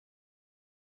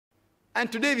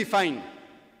And today we find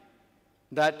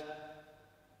that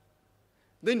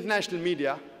the international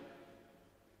media,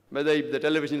 whether it be the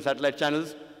television satellite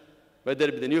channels, whether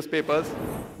it be the newspapers,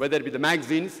 whether it be the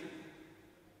magazines,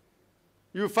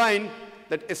 you find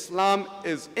that Islam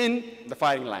is in the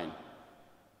firing line.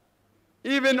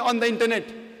 Even on the internet,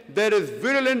 there is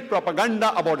virulent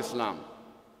propaganda about Islam.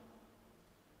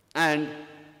 And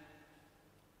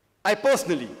I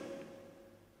personally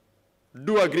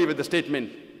do agree with the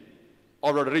statement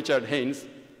of Dr. Richard Haynes,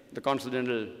 the Consul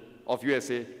General of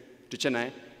U.S.A. to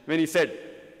Chennai, when he said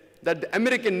that the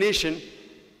American nation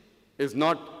is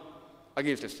not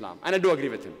against Islam. And I do agree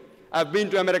with him. I've been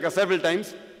to America several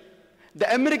times.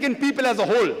 The American people as a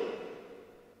whole,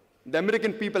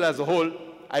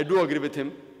 I do agree with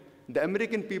him. The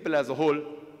American people as a whole,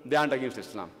 they aren't against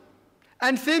Islam.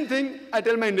 And same thing I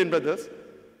tell my Indian brothers,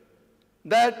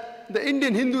 that the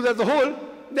Indian Hindus as a whole,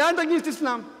 they aren't against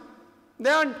Islam. They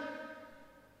aren't.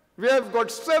 We have got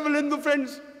several Hindu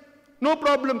friends, no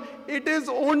problem. It is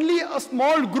only a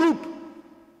small group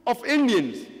of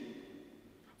Indians.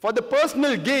 For the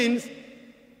personal gains,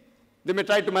 they may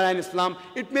try to malign Islam.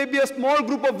 It may be a small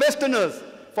group of Westerners.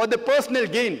 For the personal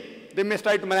gain, they may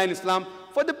try to malign Islam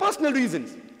for the personal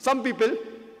reasons. Some people,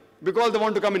 because they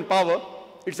want to come in power,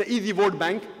 it's an easy vote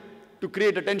bank to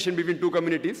create a tension between two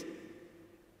communities.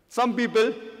 Some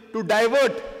people, to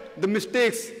divert the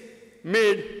mistakes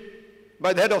made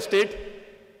by the head of state,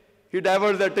 he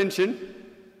diverts the attention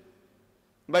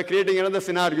by creating another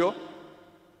scenario,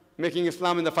 making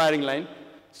Islam in the firing line.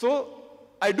 So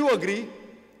I do agree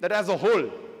that as a whole,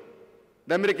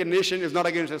 the American nation is not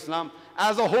against Islam.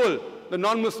 As a whole, the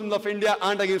non-Muslims of India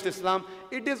aren't against Islam.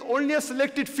 It is only a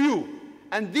selected few.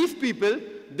 And these people,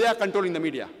 they are controlling the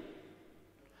media.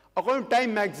 According to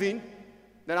Time magazine,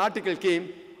 an article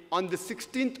came on the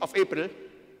 16th of April,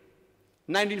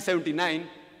 1979.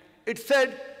 It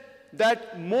said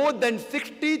that more than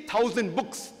 60,000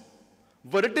 books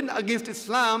were written against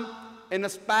Islam in a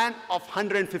span of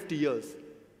 150 years.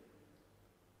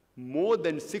 More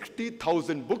than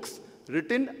 60,000 books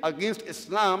written against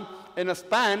Islam in a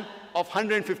span of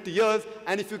 150 years.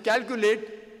 And if you calculate,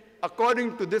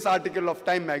 according to this article of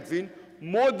Time magazine,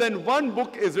 more than one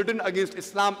book is written against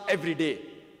Islam every day.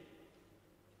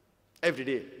 Every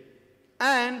day.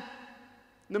 And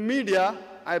the media,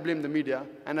 I blame the media,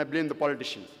 and I blame the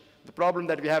politicians. The problem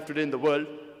that we have today in the world,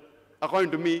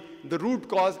 according to me, the root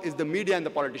cause is the media and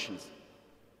the politicians.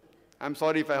 I'm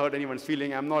sorry if I hurt anyone's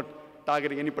feeling. I'm not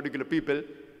targeting any particular people,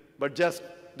 but just,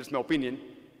 this is my opinion,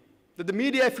 that the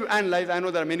media, if you analyze, I know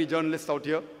there are many journalists out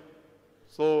here,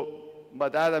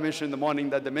 but as I mentioned in the morning,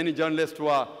 that there are many journalists who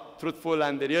are truthful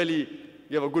and they really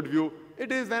give a good view.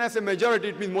 It is, when I say majority,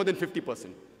 it means more than 50%.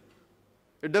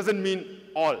 It doesn't mean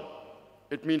all.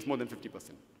 It means more than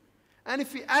 50%. And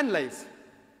if we analyze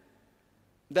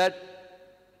that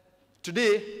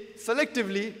today,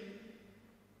 selectively,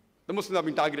 the Muslims are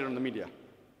being targeted on the media.